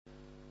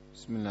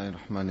بسم الله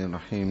الرحمن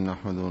الرحيم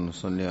نحمده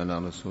ونصلي على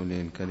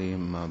رسوله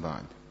الكريم ما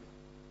بعد.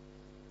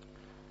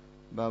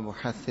 باب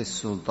حث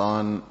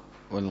السلطان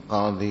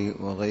والقاضي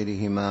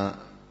وغيرهما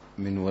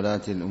من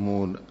ولاة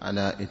الأمور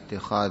على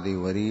اتخاذ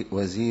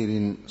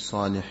وزير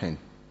صالح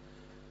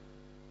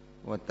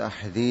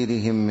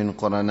وتحذيرهم من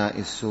قرناء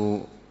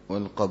السوء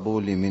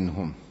والقبول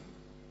منهم.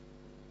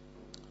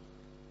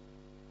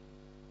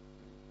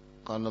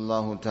 قال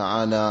الله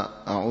تعالى: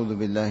 أعوذ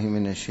بالله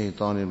من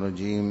الشيطان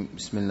الرجيم.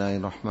 بسم الله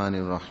الرحمن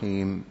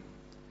الرحيم.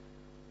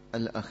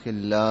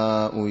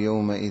 الأخلاء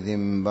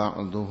يومئذ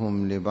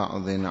بعضهم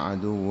لبعض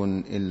عدو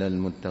إلا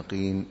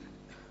المتقين.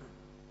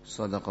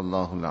 صدق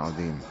الله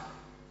العظيم.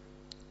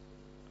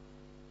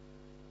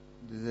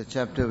 This is a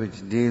chapter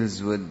which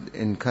deals with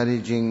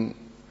encouraging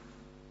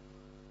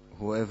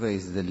whoever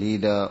is the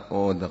leader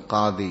or the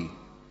qadi,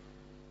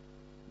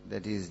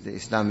 that is the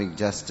Islamic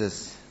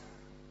justice,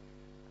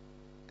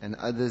 and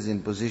others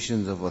in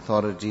positions of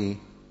authority,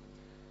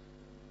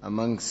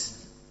 amongst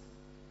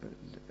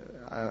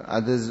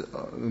others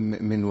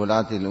min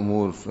wulati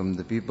al-umur, from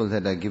the people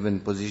that are given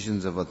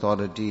positions of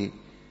authority,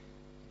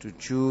 to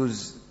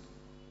choose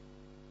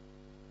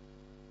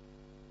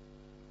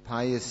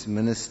pious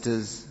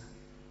ministers,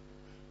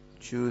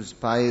 choose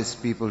pious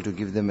people to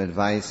give them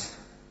advice,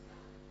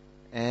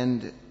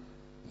 and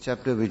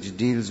chapter which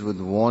deals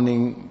with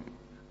warning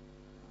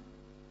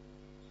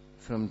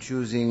from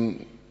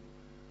choosing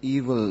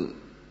evil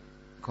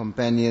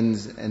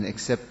companions and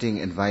accepting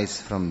advice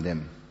from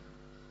them.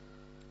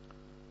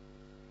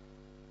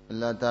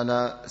 Allah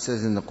Ta'ala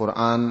says in the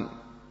Quran,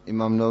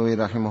 Imam Nawawi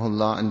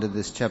rahimahullah under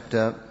this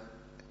chapter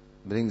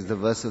brings the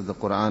verse of the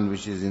Quran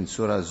which is in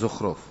Surah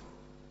Zukhruf,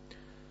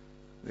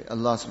 where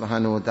Allah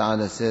subhanahu wa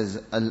ta'ala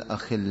says,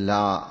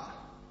 Al-akhilla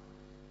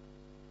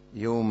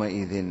yawma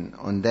idhin.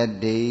 On that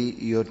day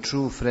your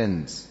true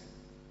friends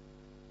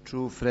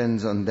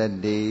on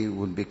that day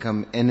will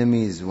become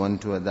enemies one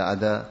to the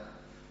other,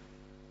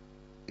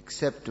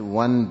 except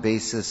one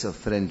basis of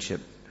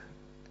friendship.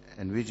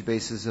 And which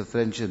basis of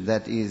friendship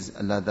that is?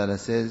 Allah Ta'ala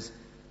says,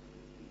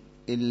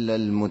 illa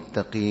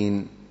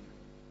al-muttaqeen,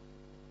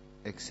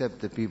 except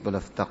the people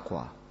of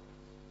taqwa.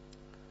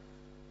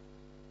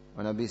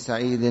 وعن أبي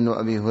سعيد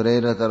وأبي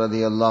هريرة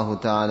رضي الله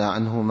تعالى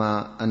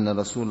عنهما أن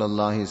رسول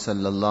الله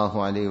صلى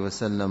الله عليه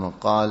وسلم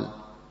قال: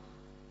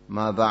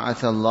 ما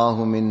بعث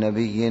الله من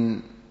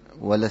نبي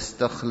ولا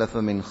استخلف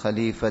من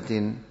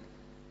خليفة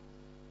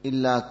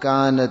إلا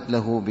كانت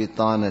له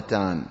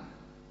بطانتان: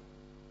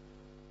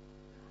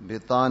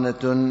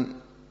 بطانة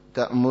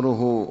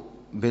تأمره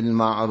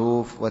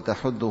بالمعروف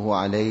وتحضه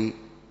عليه،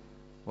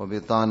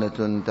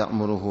 وبطانة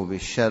تأمره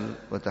بالشر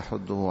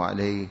وتحضه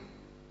عليه،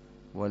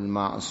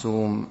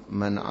 والمعصوم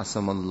من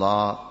عصم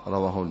الله.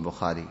 رواه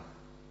البخاري.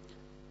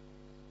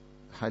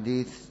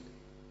 Hadith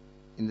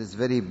in this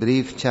very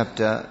brief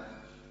chapter.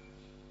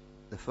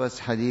 The first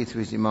hadith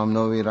which Imam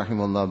Nawawi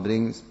rahimahullah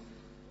brings,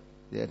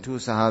 there are two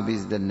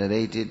sahabis that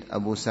narrated,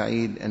 Abu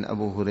Sa'id and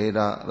Abu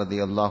Huraira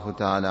radiyallahu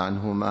ta'ala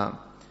anhuma.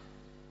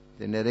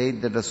 They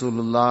narrate that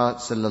Rasulullah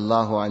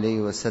sallallahu alayhi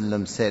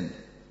wasallam said,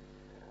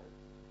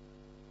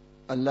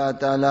 Allah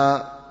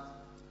Ta'ala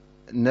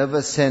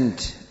never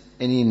sent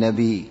any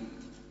Nabi,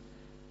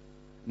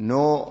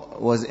 nor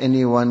was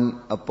anyone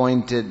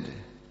appointed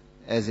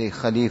as a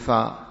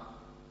Khalifa,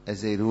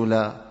 as a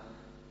ruler,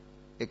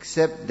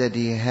 except that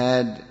he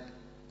had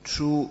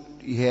two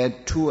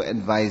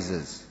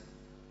advisors.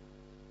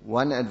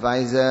 One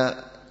advisor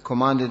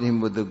commanded him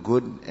with the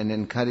good and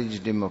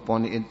encouraged him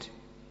upon it,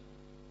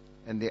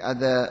 and the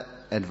other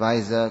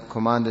advisor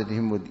commanded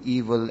him with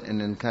evil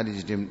and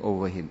encouraged him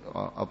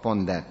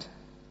upon that.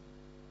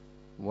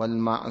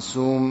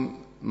 وَالْمَعْصُومُ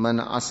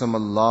مَنْ عَصَمَ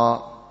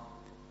اللَّهُ,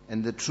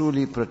 and the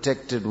truly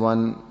protected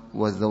one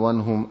was the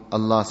one whom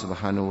Allah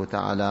subhanahu wa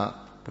ta'ala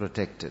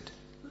protected.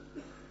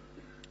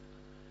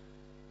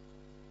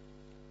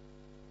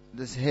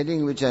 This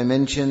heading which I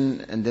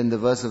mentioned, and then the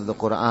verse of the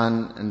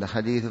Quran and the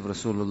hadith of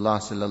Rasulullah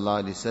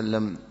sallallahu alaihi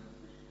wasallam,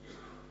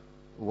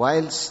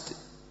 whilst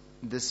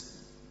this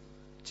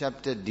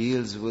chapter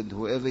deals with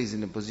whoever is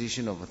in a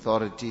position of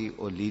authority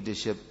or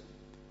leadership,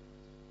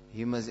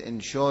 he must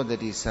ensure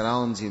that he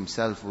surrounds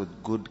himself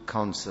with good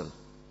counsel,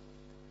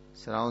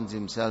 surrounds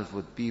himself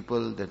with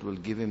people that will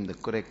give him the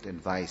correct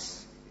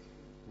advice,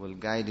 will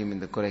guide him in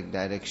the correct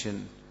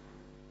direction.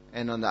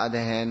 And on the other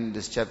hand,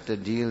 this chapter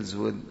deals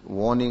with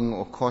warning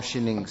or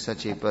cautioning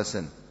such a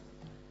person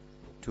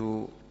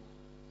to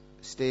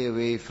stay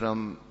away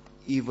from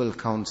evil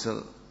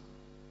counsel,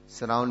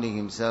 surrounding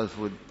himself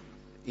with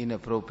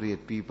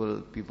inappropriate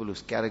people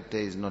whose character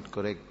is not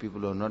correct,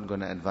 people who are not going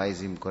to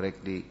advise him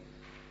correctly,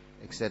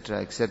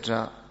 etc.,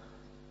 etc.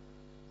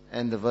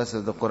 And the verse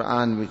of the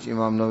Quran which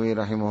Imam Nawawi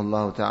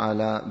rahimahullah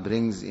ta'ala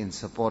brings in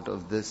support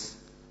of this,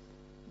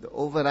 the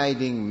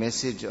overriding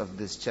message of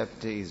this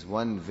chapter is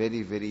one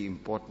very, very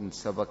important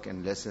sabak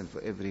and lesson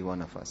for every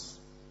one of us,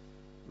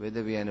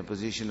 whether we are in a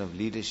position of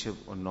leadership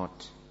or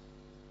not,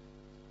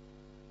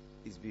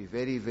 is be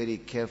very, very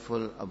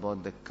careful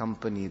about the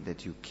company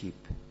that you keep.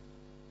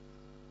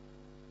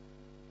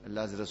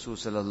 Allah's Rasul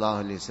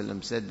sallallahu alayhi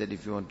wasallam said that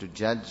if you want to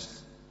judge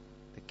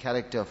the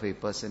character of a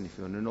person, if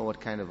you want to know what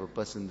kind of a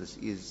person this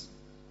is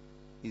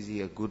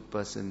he a good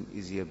person,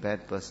 is he a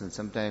bad person?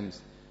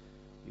 Sometimes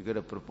you get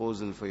a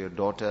proposal for your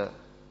daughter,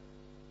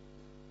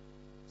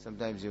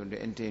 sometimes you want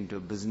to enter into a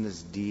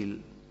business deal,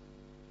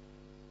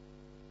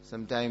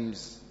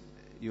 sometimes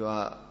you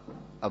are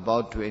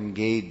about to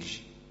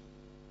engage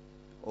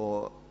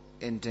or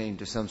enter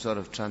into some sort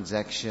of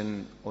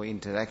transaction or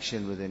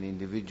interaction with an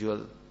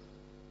individual,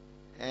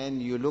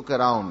 and you look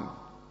around,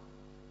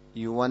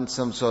 you want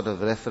some sort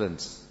of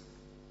reference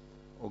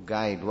or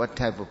guide, what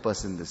type of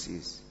person this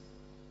is.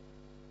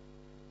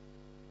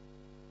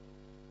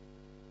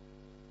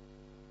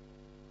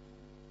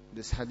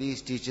 This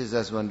hadith teaches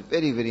us one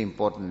very, very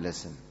important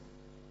lesson.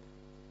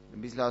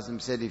 Nabi Sallallahu Alaihi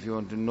Wasallam said, if you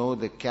want to know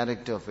the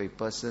character of a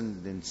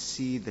person, then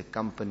see the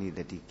company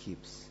that he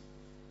keeps.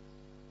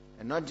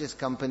 And not just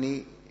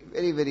company,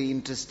 very, very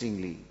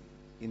interestingly,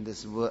 in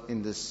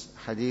this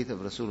hadith of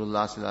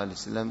Rasulullah Sallallahu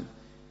Alaihi Wasallam,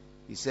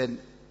 he said,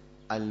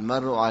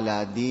 Al-maru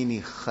ala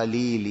dini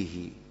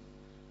khalilihi.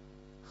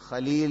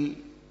 Khalil,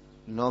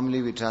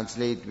 normally we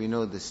translate, we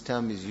know this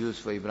term is used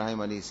for Ibrahim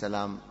alayhi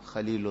salam,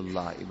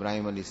 Khalilullah.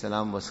 Ibrahim alayhi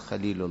salam was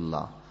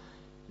Khalilullah.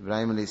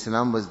 Ibrahim alayhi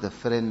salam was the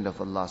friend of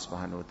Allah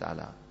subhanahu wa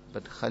ta'ala.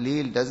 But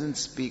Khalil doesn't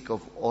speak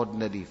of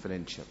ordinary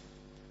friendship.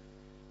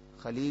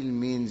 Khalil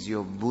means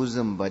your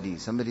bosom buddy,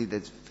 somebody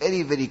that's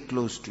very, very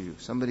close to you,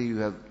 somebody you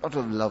have a lot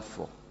of love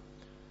for.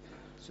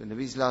 So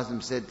Nabi Sallallahu Alaihi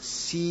Wasallam said,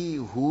 see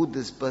who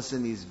this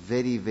person is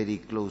very, very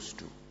close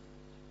to.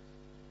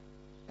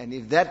 And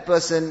if that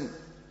person,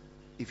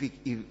 if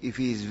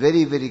he is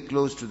very, very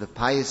close to the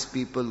pious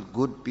people,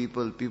 good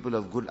people, people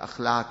of good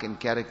akhlaq and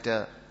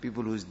character,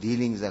 people whose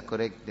dealings are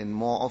correct, then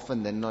more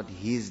often than not,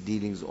 his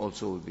dealings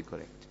also will be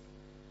correct.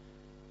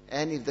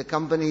 And if the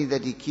company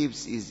that he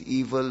keeps is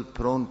evil,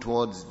 prone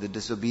towards the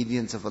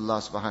disobedience of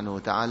Allah subhanahu wa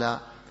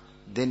ta'ala,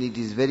 then it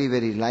is very,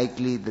 very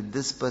likely that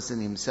this person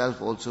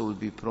himself also will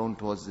be prone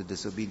towards the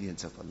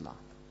disobedience of Allah.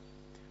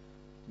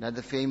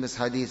 Another famous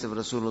hadith of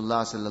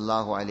Rasulullah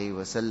sallallahu alayhi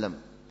wa sallam,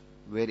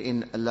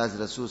 wherein Allah's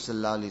Rasul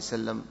sallallahu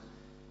alayhi wa sallam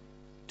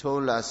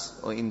told us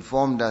or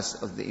informed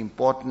us of the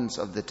importance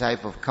of the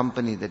type of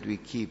company that we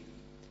keep.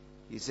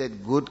 He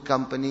said, good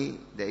company,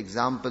 the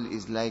example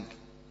is like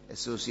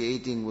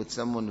associating with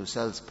someone who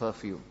sells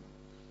perfume.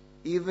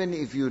 Even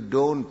if you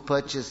don't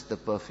purchase the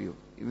perfume,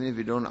 even if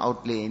you don't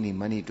outlay any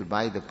money to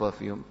buy the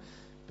perfume,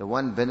 the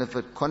one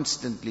benefit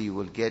constantly you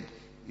will get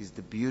is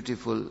the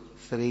beautiful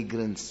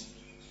fragrance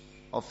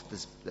of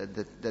this,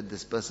 that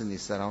this person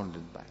is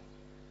surrounded by.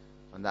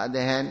 On the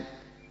other hand,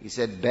 he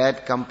said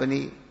bad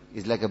company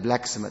is like a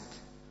blacksmith,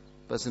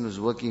 person who's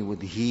working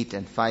with heat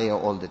and fire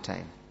all the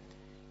time.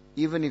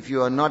 Even if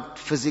you are not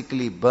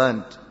physically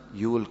burnt,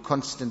 you will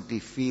constantly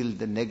feel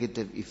the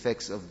negative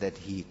effects of that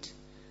heat.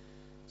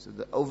 So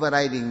the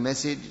overriding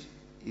message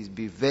is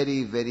be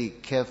very, very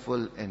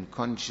careful and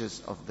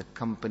conscious of the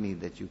company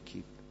that you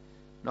keep.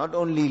 Not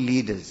only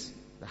leaders.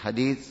 The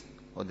hadith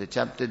or the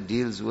chapter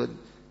deals with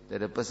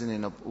that a person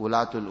in a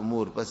ulatul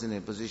umur, person in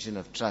a position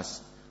of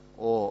trust,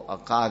 or a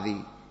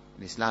qadi,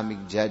 an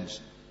Islamic judge,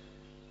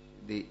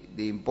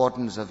 the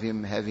importance of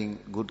him having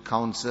good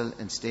counsel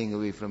and staying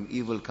away from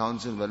evil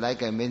counsel. But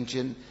like I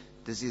mentioned,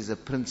 this is a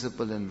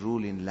principle and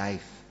rule in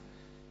life.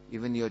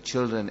 Even your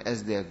children,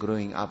 as they are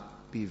growing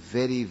up, be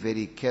very,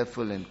 very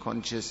careful and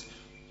conscious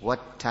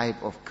what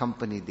type of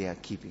company they are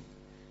keeping.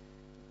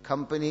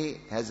 Company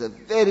has a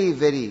very,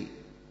 very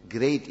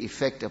great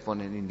effect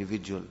upon an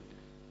individual.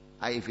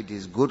 If it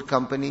is good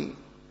company,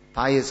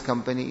 pious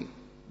company,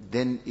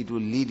 then it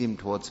will lead him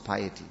towards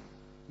piety,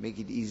 make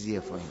it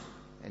easier for him.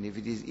 And if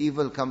it is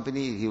evil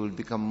company, he will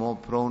become more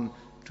prone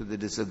to the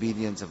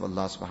disobedience of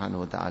Allah subhanahu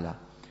wa ta'ala.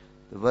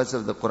 The verse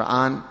of the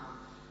Quran,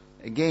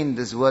 again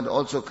this word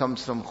also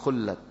comes from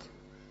khullat.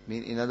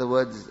 In other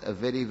words, a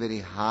very, very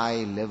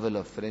high level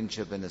of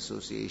friendship and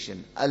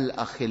association.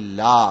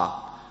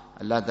 Al-akhillah.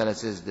 Allah Ta'ala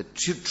says the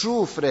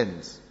true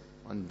friends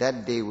on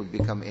that day will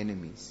become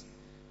enemies.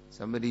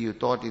 Somebody you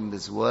thought in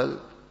this world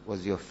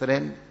was your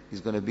friend is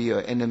going to be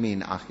your enemy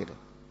in akhirah.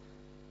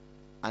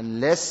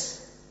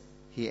 Unless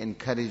he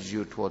encouraged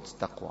you towards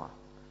taqwa.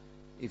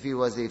 If he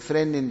was a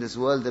friend in this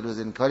world that was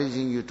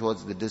encouraging you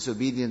towards the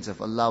disobedience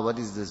of Allah, what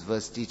is this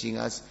verse teaching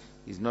us?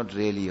 He's not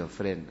really your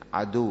friend.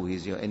 Adu,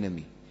 he's your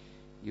enemy.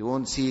 You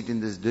won't see it in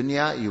this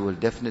dunya, you will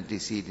definitely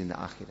see it in the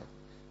akhirah.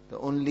 The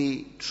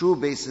only true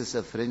basis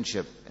of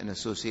friendship and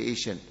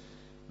association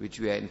which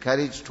we are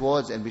encouraged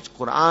towards and which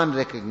Quran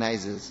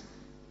recognizes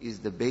is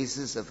the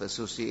basis of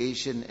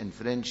association and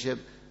friendship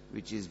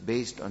which is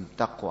based on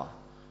taqwa,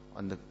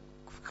 on the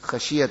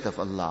khashiyat of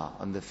Allah,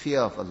 on the fear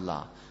of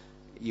Allah.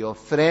 Your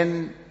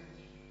friend,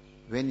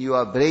 when you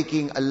are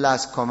breaking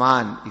Allah's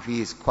command, if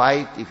he is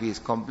quiet, if he is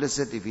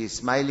complicit, if he is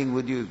smiling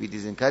with you, if it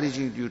is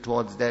encouraging you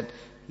towards that,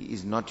 he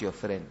is not your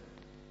friend.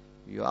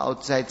 You are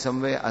outside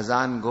somewhere,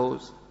 azan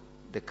goes,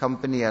 the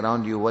company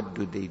around you, what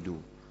do they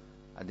do?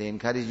 Are they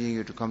encouraging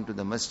you to come to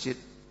the masjid?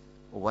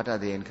 Or what are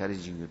they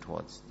encouraging you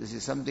towards? This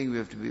is something we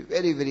have to be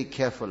very, very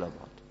careful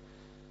about.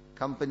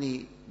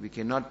 Company we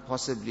cannot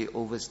possibly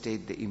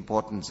overstate the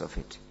importance of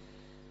it.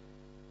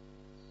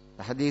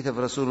 The hadith of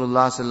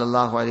Rasulullah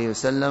sallallahu alaihi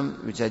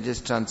wasallam, which I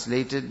just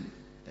translated,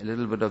 a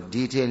little bit of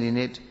detail in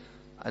it.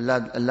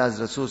 Allah's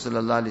Rasul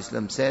sallallahu alaihi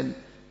wasallam said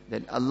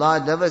that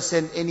Allah never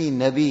sent any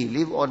Nabi,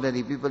 leave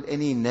ordinary people,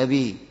 any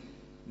Nabi,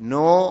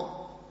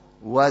 nor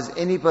was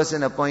any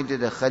person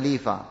appointed a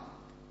Khalifa,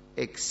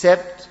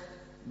 except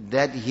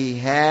that he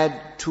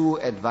had two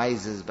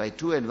advisors. By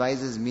two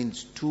advisors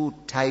means two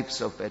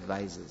types of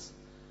advisors.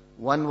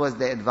 One was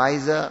the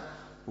advisor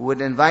who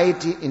would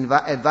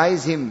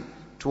advise him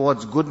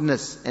towards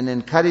goodness and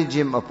encourage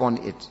him upon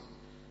it.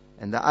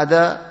 And the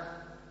other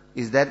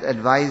is that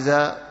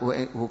advisor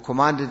who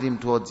commanded him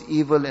towards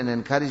evil and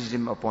encouraged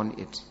him upon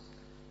it.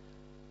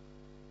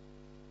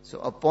 So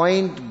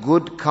appoint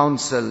good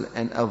counsel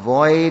and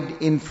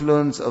avoid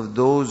influence of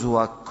those who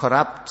are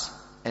corrupt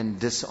and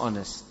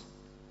dishonest.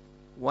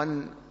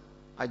 One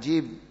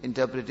ajib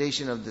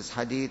interpretation of this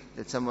hadith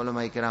that some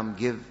ulama kiram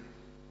give,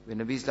 when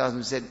Nabi Sallallahu Alaihi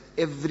Wasallam said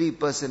every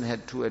person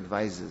had two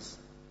advisors.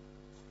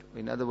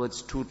 In other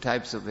words, two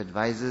types of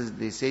advisors.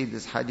 They say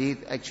this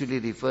hadith actually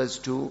refers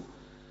to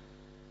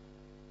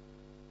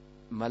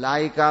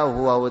malaika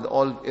who are with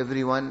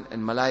everyone,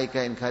 and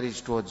malaika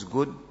encouraged towards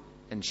good,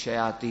 and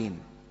shayateen,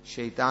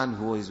 shaitan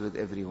who is with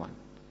everyone.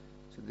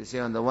 So they say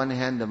on the one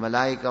hand, the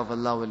malaika of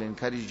Allah will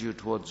encourage you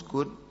towards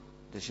good,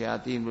 the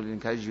shayateen will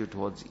encourage you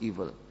towards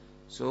evil.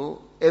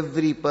 So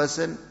every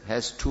person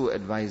has two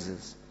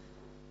advisors.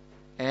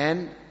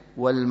 And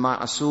wal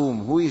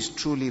ma'asum, who is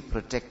truly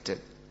protected?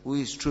 Who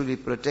is truly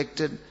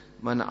protected?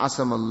 Man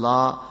asam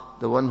Allah,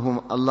 the one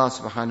whom Allah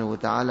subhanahu wa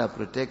ta'ala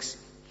protects,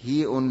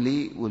 he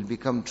only will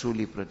become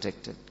truly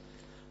protected.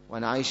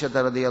 When Aisha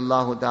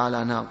radiyallahu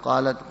ta'ala anha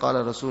qalat,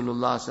 qala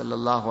Rasulullah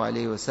sallallahu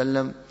alayhi wa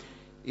sallam,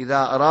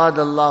 إذا أراد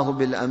الله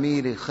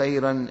بالأمير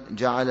خيرا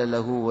جعل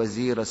له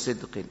وزير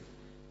صدق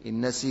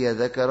إن نسي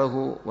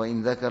ذكره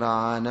وإن ذكر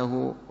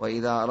عانه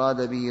وإذا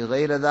أراد به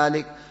غير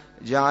ذلك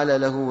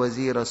جعل له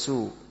وزير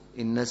سوء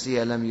إن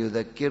نسي لم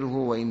يذكره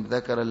وإن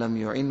ذكر لم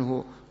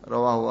يعنه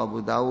رواه أبو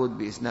داود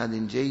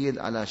بإسناد جيد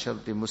على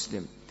شرط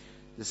مسلم.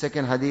 The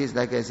second hadith,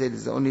 like I said,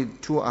 is only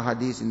two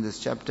hadiths in this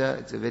chapter.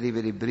 It's a very,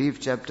 very brief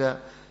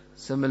chapter.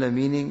 Similar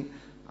meaning.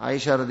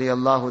 Aisha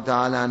radiyallahu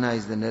ta'ala anha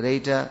is the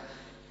narrator.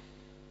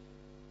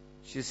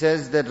 She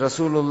says that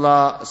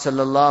Rasulullah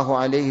sallallahu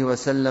alayhi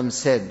wasallam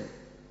said,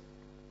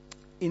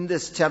 in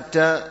this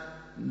chapter,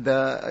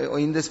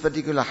 in this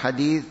particular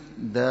hadith,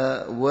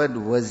 the word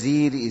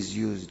wazir is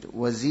used.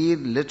 Wazir,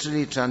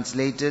 literally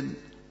translated,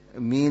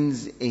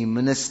 means a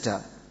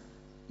minister.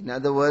 In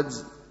other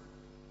words,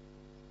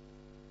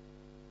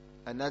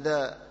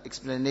 another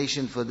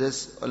explanation for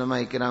this,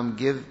 ulama kiram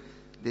give,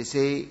 they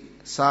say,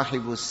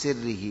 sahibu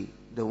sirrihi,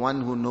 the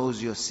one who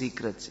knows your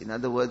secrets. In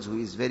other words, who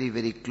is very,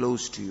 very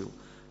close to you.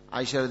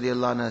 Aisha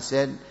radiallahu anha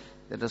said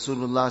that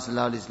Rasulullah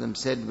sallallahu alaihi wasallam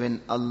said,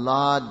 when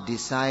Allah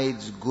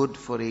decides good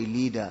for a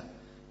leader,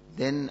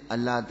 then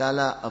Allah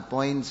Ta'ala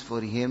appoints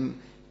for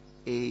him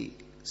a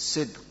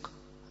sidq,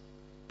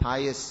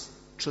 pious,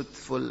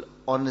 truthful,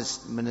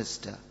 honest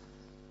minister.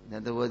 In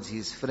other words,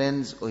 his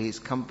friends or his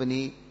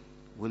company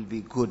will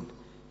be good.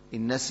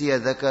 In nasiya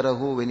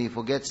dhakarahu, when he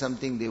forgets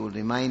something, they will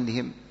remind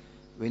him.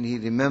 When he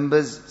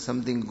remembers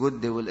something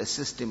good, they will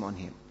assist him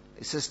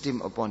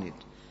upon it.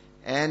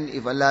 And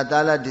if Allah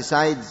Ta'ala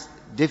decides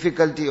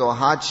difficulty or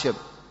hardship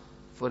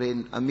for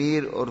an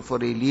amir or for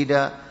a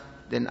leader,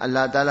 then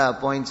Allah Ta'ala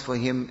appoints for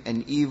him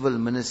an evil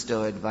minister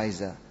or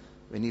advisor.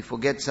 When he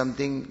forgets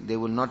something, they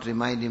will not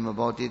remind him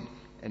about it.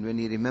 And when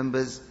he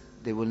remembers,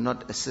 they will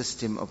not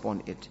assist him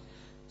upon it.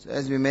 So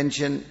as we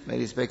mentioned, my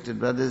respected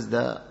brothers,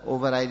 the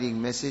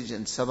overriding message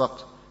and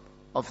sabaq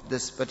of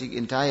this particular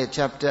entire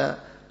chapter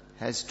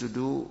has to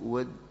do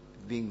with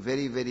being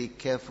very, very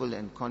careful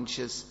and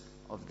conscious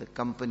of the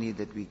company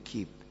that we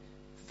keep.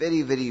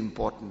 Very, very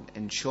important.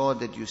 Ensure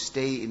that you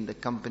stay in the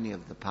company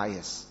of the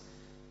pious.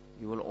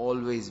 You will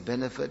always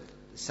benefit.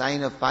 The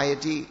sign of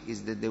piety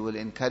is that they will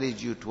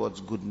encourage you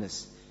towards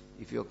goodness.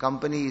 If your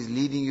company is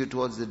leading you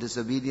towards the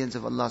disobedience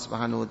of Allah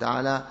subhanahu wa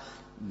ta'ala,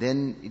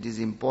 then it is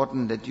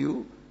important that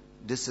you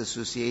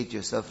disassociate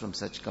yourself from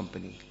such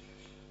company.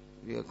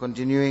 We are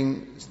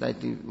continuing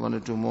slightly 1 or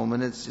 2 more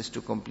minutes just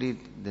to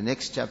complete the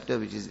next chapter,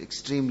 which is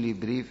extremely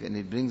brief, and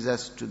it brings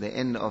us to the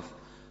end of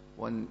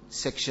one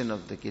section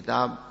of the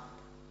kitab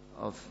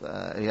of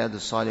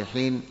Riyadus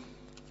Salihin.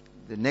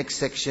 The next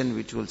section,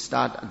 which will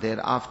start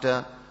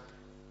thereafter,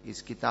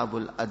 is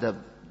Kitabul Adab,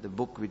 the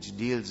book which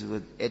deals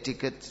with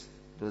etiquette.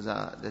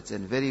 That's a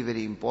very,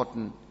 very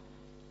important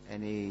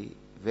and a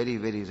very,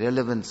 very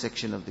relevant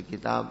section of the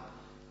kitab,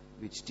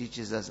 which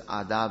teaches us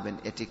adab and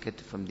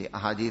etiquette from the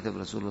ahadith of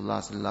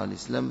Rasulullah sallallahu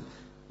alaihi wasallam.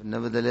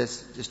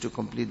 Nevertheless, just to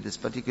complete this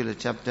particular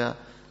chapter,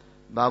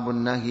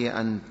 Babun Nahi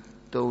an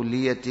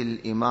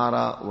Tawliyatil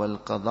Imara wal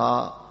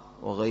Qada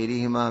wa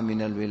ghayrihima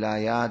min al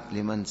wilayat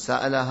liman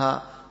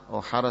sa'alaha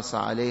or harasa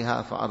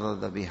alayha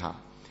fa'arrada biha.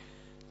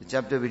 The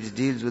chapter which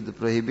deals with the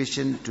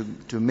prohibition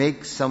to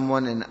make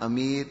someone an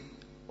amir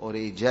or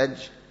a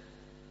judge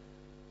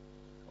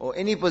or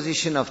any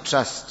position of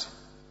trust,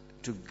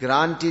 to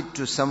grant it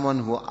to someone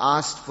who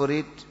asked for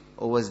it,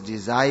 or was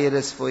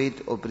desirous for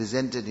it, or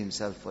presented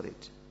himself for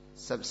it.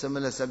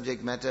 Similar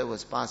subject matter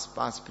was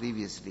passed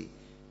previously.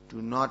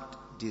 Do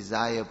not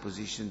desire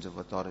positions of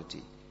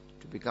authority.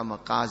 To become a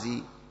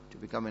qazi, to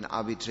become an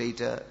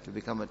arbitrator, to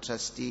become a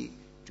trustee,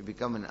 to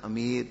become an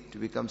amir, to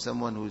become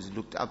someone who is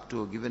looked up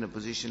to or given a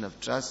position of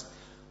trust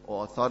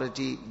or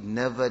authority,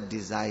 never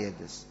desire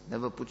this.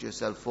 Never put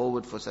yourself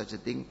forward for such a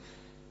thing,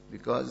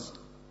 because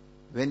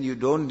when you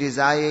don't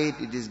desire it,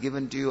 it is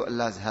given to you,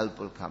 Allah's help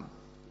will come.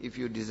 If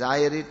you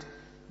desire it,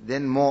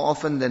 then more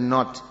often than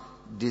not,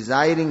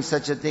 desiring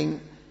such a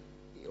thing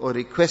or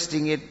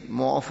requesting it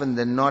more often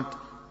than not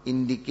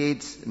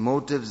indicates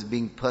motives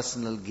being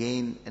personal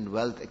gain and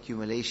wealth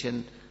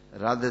accumulation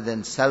rather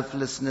than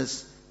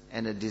selflessness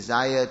and a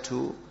desire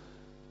to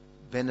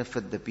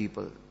benefit the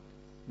people.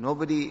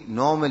 Nobody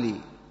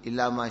normally,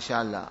 illa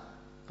mashallah,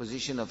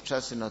 position of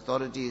trust and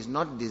authority is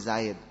not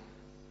desired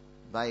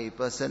by a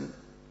person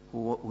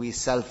who is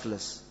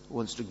selfless, who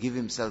wants to give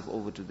himself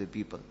over to the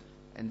people.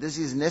 And this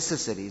is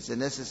necessary. It's a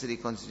necessary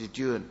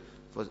constituent.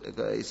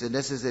 It's a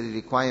necessary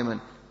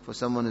requirement for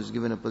someone who's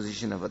given a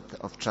position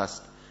of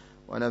trust.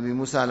 وعن أبي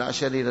موسى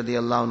الأشعري رضي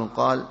الله عنه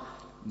قال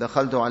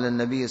دخلت على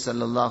النبي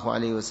صلى الله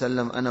عليه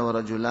وسلم أنا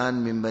ورجلان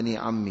من بني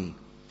عمي.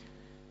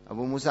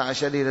 Abu Musa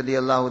Ash'ari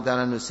radiallahu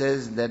ta'ala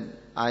says that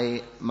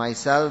I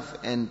myself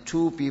and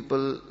two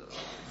people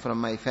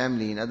from my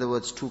family, in other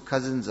words 2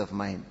 cousins of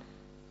mine,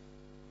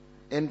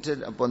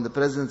 entered upon the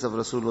presence of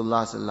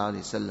Rasulullah sallallahu alaihi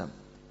wasallam.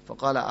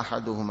 فقال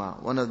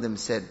أحدهما, one of them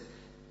said,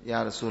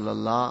 Ya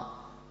Rasulullah,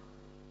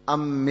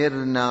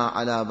 أمرنا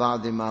على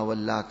بعض ما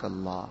ولاك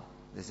الله.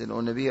 They said, O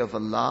Nabi of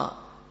Allah,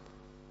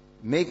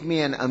 make me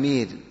an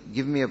amir,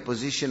 give me a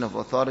position of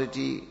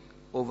authority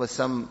over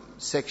some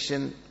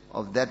section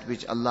of that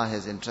which Allah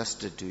has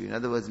entrusted to you. In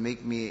other words,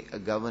 make me a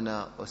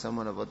governor or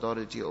someone of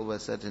authority over a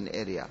certain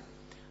area.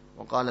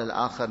 وقال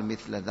الآخر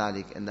مثل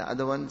ذلك. And the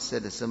other one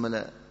said a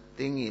similar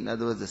thing, in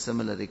other words, a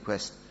similar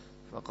request.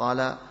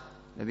 فقال,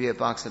 Nabi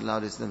Pak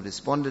sallallahu alaihi wasallam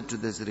responded to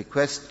this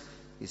request.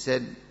 He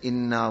said,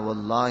 Inna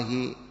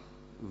wallahi,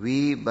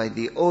 we by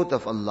the oath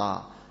of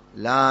Allah,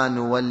 la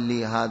nuwalli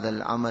hadha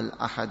al-amal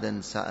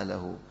ahadan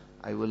sa'alahu.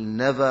 I will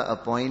never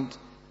appoint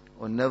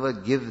or never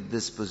give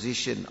this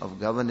position of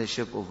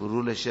governorship, of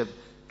rulership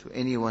to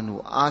anyone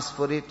who asks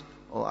for it,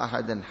 or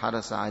ahadan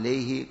harasa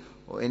alayhi,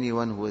 or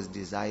anyone who is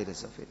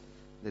desirous of it.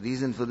 The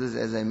reason for this,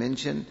 as I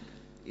mentioned,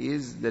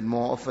 is that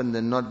more often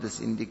than not this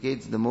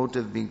indicates the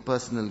motive being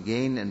personal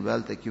gain and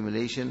wealth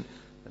accumulation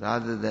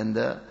rather than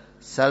the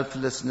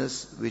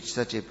selflessness which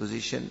such a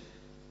position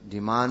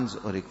demands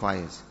or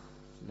requires.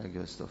 Allah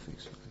give us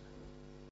tawfiq.